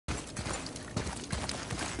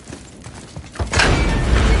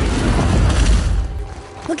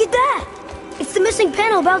Look at that! It's the missing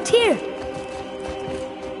panel about Tyr.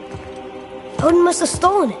 Odin must have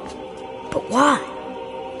stolen it. But why?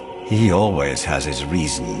 He always has his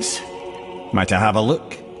reasons. Might I have a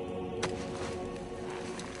look?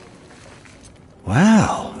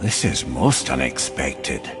 Well, this is most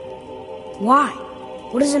unexpected. Why?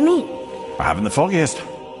 What does it mean? I haven't the foggiest.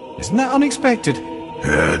 Isn't that unexpected?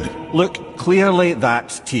 Head. Look, clearly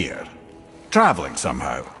that's Tyr. Traveling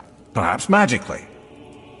somehow. Perhaps magically.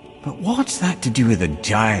 But what's that to do with the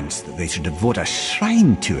giants that they should devote a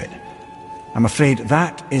shrine to it? I'm afraid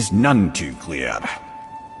that is none too clear.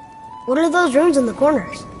 What are those runes in the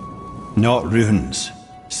corners? Not runes.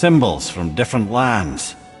 Symbols from different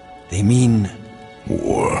lands. They mean...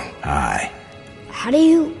 War. Aye. How do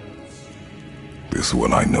you... This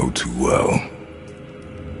one I know too well.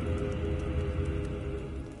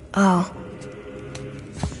 Oh.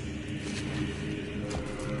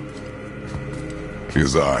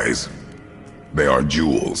 His eyes. They are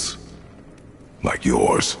jewels. Like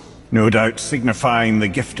yours. No doubt signifying the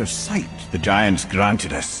gift of sight the giants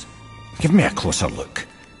granted us. Give me a closer look.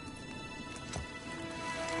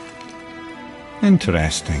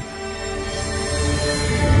 Interesting.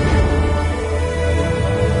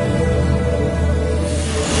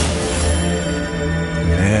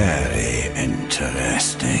 Very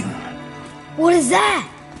interesting. What is that?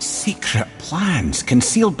 Secret plans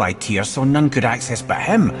concealed by Tyr so none could access but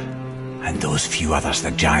him, and those few others the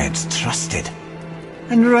giants trusted.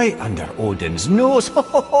 And right under Odin's nose, ho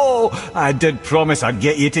ho ho! I did promise I'd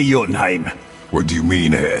get you to Jotunheim. What do you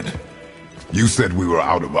mean, Head? You said we were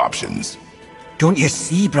out of options. Don't you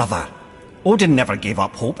see, brother? Odin never gave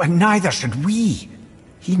up hope, and neither should we.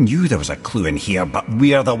 He knew there was a clue in here, but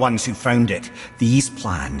we're the ones who found it. These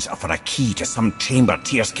plans are for a key to some chamber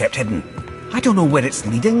Tyr's kept hidden. I don't know where it's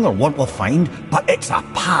leading or what we'll find, but it's a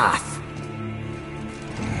path.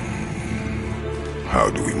 How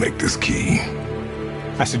do we make this key?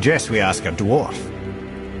 I suggest we ask a dwarf.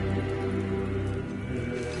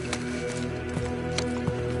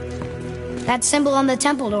 That symbol on the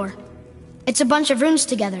temple door. It's a bunch of runes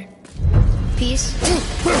together. Peace,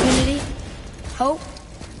 unity, hope,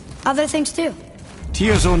 other things too.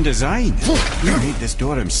 Tyr's own design. He made this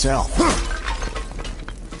door himself.